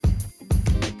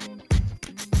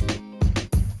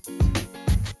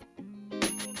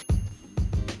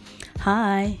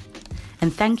Hi,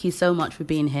 and thank you so much for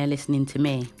being here listening to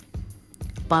me.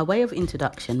 By way of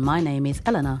introduction, my name is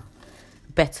Eleanor,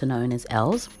 better known as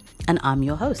Els, and I'm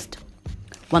your host.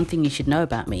 One thing you should know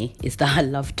about me is that I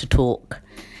love to talk,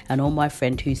 and all my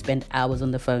friends who spend hours on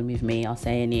the phone with me are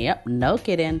saying, yep, no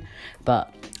kidding.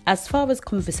 But as far as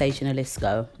conversationalists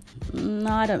go,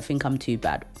 I don't think I'm too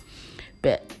bad.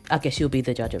 But I guess you'll be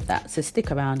the judge of that. So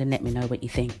stick around and let me know what you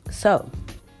think. So,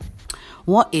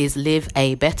 what is Live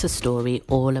a Better Story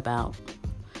all about?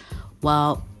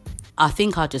 Well, I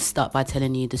think I'll just start by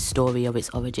telling you the story of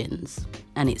its origins.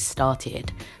 And it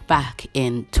started back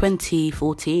in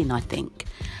 2014, I think,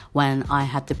 when I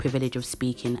had the privilege of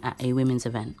speaking at a women's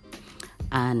event.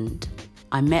 And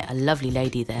I met a lovely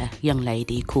lady there, young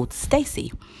lady called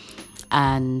Stacey.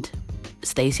 And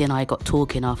Stacey and I got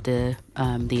talking after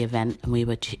the event, and we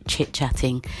were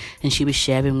chit-chatting, and she was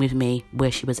sharing with me where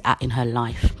she was at in her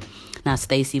life. Now,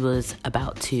 Stacey was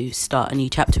about to start a new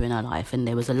chapter in her life, and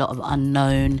there was a lot of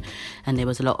unknown, and there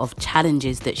was a lot of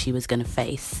challenges that she was going to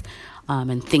face,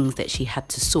 and things that she had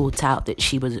to sort out that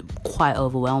she was quite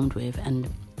overwhelmed with.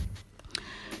 And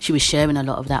she was sharing a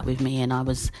lot of that with me, and I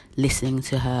was listening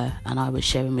to her, and I was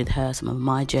sharing with her some of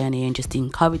my journey and just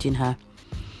encouraging her.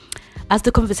 As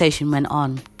the conversation went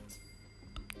on,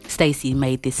 Stacey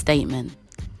made this statement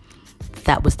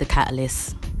that was the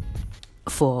catalyst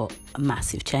for a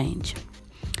massive change.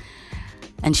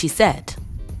 And she said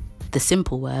the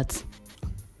simple words,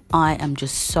 "I am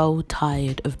just so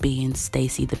tired of being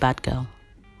Stacey the bad girl."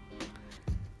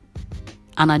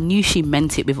 And I knew she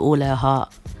meant it with all her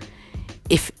heart.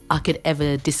 If I could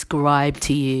ever describe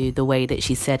to you the way that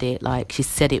she said it, like she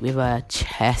said it with her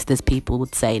chest, as people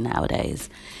would say nowadays.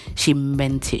 She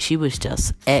meant it. She was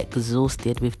just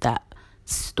exhausted with that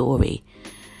story,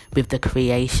 with the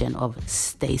creation of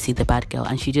Stacey the bad girl,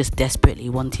 and she just desperately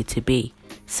wanted to be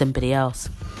somebody else.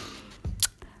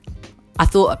 I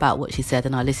thought about what she said,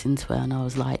 and I listened to her, and I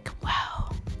was like,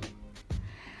 wow.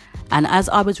 And as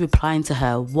I was replying to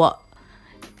her, what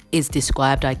is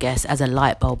described, I guess, as a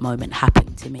light bulb moment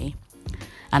happened to me.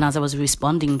 And as I was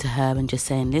responding to her and just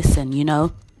saying, listen,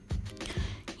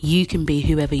 you can be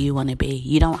whoever you want to be.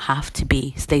 You don't have to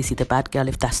be Stacey the bad girl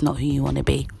if that's not who you want to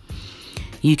be.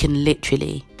 You can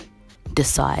literally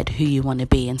decide who you want to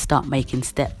be and start making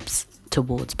steps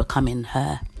towards becoming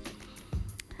her.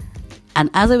 And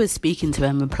as I was speaking to her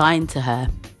and replying to her,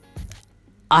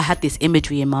 I had this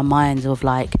imagery in my mind of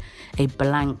like a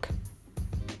blank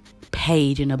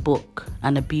page in a book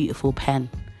and a beautiful pen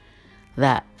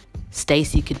that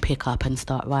Stacey could pick up and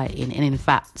start writing. And in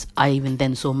fact, I even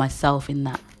then saw myself in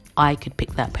that. I could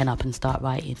pick that pen up and start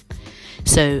writing.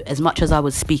 So as much as I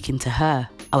was speaking to her,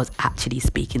 I was actually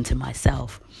speaking to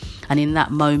myself. And in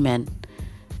that moment,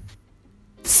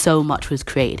 so much was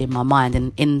created in my mind.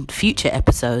 And in future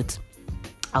episodes,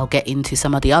 I'll get into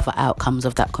some of the other outcomes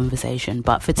of that conversation.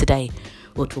 But for today,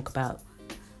 we'll talk about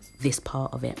this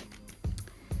part of it.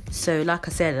 So like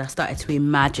I said, I started to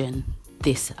imagine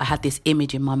this. I had this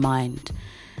image in my mind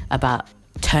about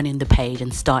turning the page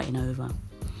and starting over.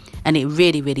 And it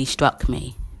really, really struck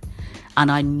me. And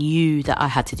I knew that I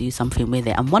had to do something with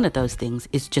it. And one of those things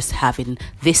is just having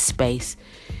this space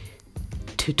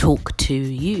to talk to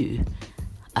you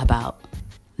about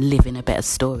living a better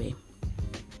story.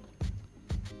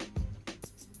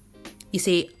 You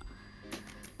see,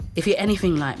 if you're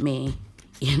anything like me,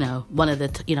 one of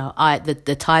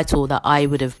the title that I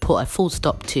would have put a full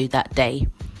stop to that day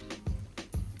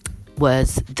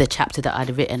was the chapter that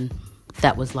I'd written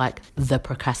that was like the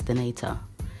procrastinator.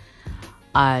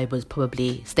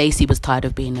 Stacey was tired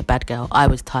of being a bad girl. I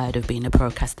was tired of being a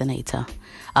procrastinator.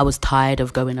 I was tired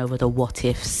of going over the what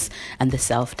ifs and the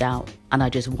self-doubt, and I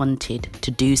just wanted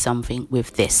to do something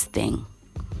with this thing.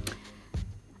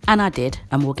 And I did,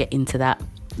 and we'll get into that,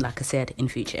 like I said, in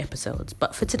future episodes.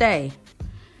 But for today,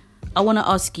 I want to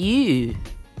ask you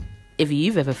if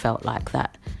you've ever felt like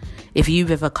that, if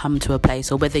you've ever come to a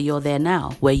place, or whether you're there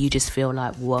now, where you just feel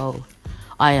like, whoa,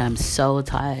 I am so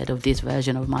tired of this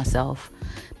version of myself.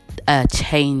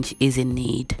 Change is in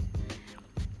need.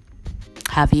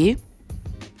 Have you?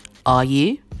 Are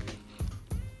you?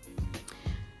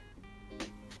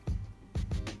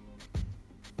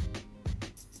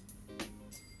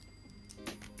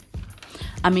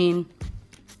 I mean,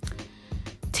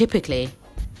 typically,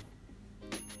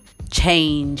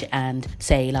 change and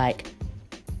say like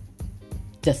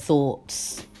the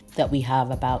thoughts that we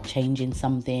have about changing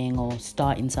something or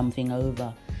starting something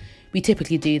over, we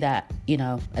typically do that,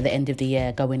 at the end of the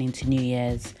year, going into New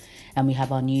Year's, and we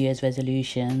have our New Year's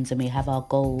resolutions, and we have our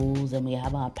goals, and we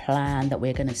have our plan that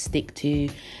we're going to stick to,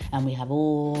 and we have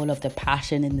all of the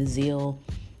passion and the zeal.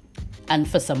 And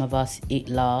for some of us, it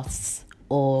lasts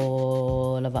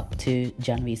all of up to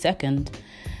January 2nd.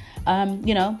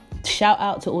 Shout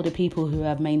out to all the people who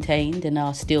have maintained and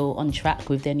are still on track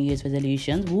with their New Year's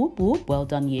resolutions. Whoop, whoop, well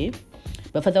done you.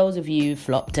 But for those of you who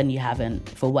flopped and you haven't,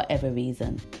 for whatever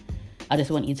reason, I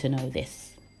just want you to know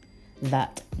this,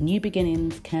 that new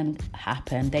beginnings can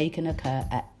happen. They can occur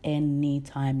at any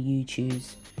time you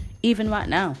choose. Even right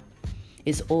now,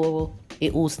 it all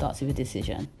starts with a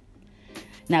decision.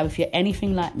 Now, if you're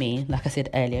anything like me, like I said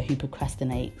earlier, who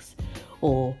procrastinates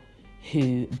or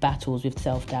who battles with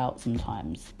self-doubt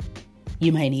sometimes,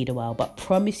 you may need a while, but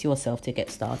promise yourself to get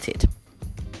started.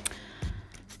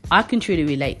 I can truly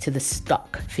relate to the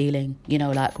stuck feeling,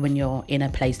 like when you're in a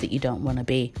place that you don't want to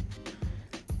be.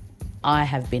 I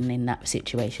have been in that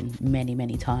situation many,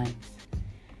 many times.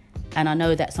 And I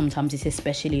know that sometimes it's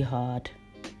especially hard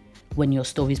when your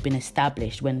story's been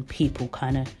established, when people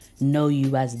kind of know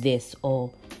you as this,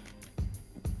 or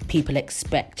people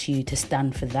expect you to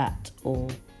stand for that, or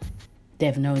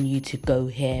they've known you to go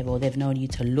here, or they've known you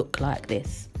to look like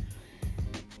this.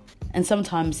 And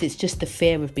sometimes it's just the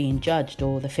fear of being judged,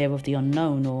 or the fear of the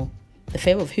unknown, or the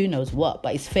fear of who knows what,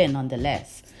 but it's fear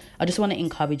nonetheless. I just want to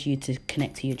encourage you to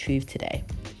connect to your truth today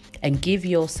and give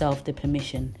yourself the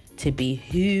permission to be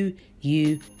who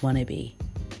you want to be.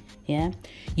 Yeah?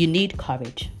 You need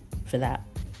courage for that.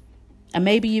 And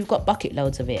maybe you've got bucket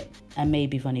loads of it, and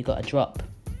maybe you've only got a drop.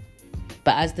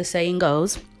 But as the saying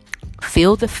goes,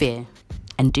 feel the fear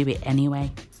and do it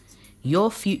anyway.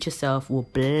 Your future self will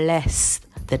bless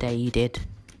the day you did.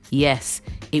 Yes,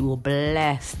 it will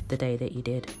bless the day that you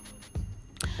did.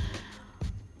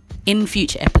 In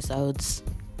future episodes,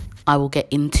 I will get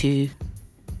into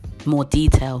more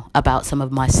detail about some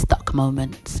of my stuck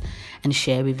moments and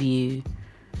share with you,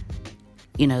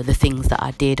 the things that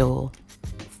I did or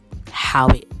how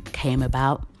it came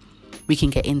about. We can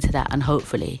get into that, and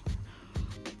hopefully,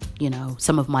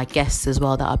 some of my guests as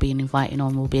well that I've been inviting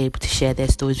on will be able to share their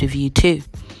stories with you too.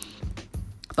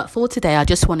 But for today, I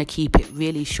just want to keep it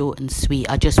really short and sweet.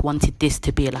 I just wanted this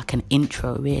to be like an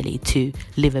intro, really, to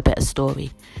Live a Better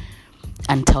Story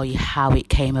and tell you how it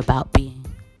came about being.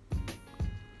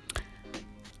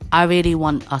 I really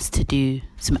want us to do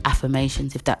some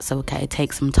affirmations, if that's okay.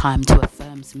 Take some time to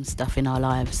affirm some stuff in our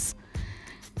lives.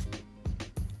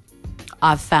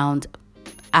 I've found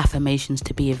affirmations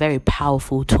to be a very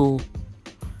powerful tool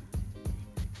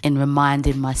in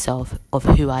reminding myself of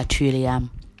who I truly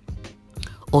am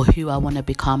or who I want to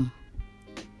become.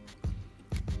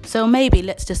 So maybe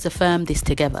let's just affirm this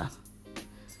together.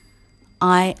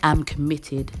 I am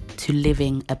committed to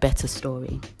living a better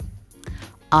story.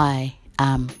 I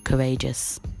am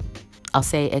courageous. I'll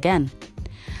say it again.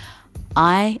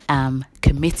 I am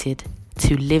committed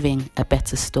to living a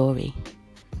better story.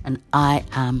 And I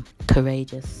am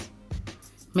courageous.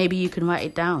 Maybe you can write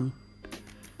it down.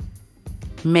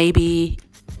 Maybe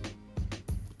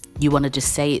you want to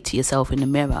just say it to yourself in the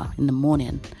mirror in the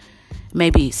morning.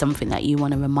 Maybe it's something that you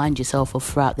want to remind yourself of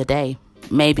throughout the day.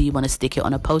 Maybe you want to stick it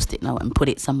on a post-it note and put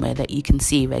it somewhere that you can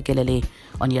see regularly,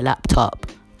 on your laptop,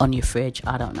 on your fridge,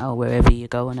 I don't know, wherever you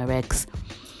go on a regs.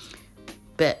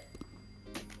 But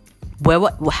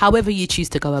however you choose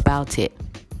to go about it,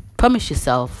 promise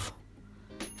yourself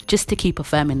just to keep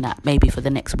affirming that, maybe for the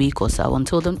next week or so,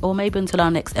 or maybe until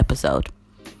our next episode.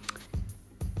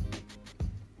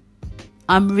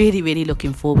 I'm really, really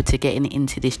looking forward to getting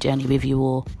into this journey with you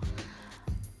all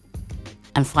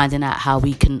and finding out how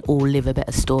we can all live a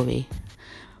better story.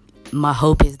 My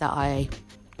hope is that I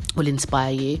will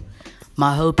inspire you.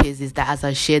 My hope is that as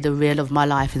I share the reel of my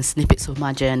life and snippets of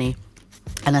my journey,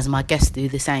 and as my guests do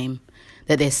the same,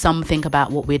 that there's something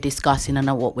about what we're discussing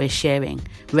and what we're sharing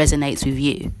resonates with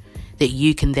you, that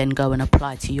you can then go and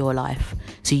apply to your life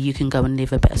so you can go and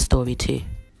live a better story too.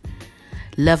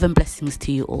 Love and blessings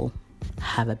to you all.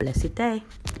 Have a blessed day.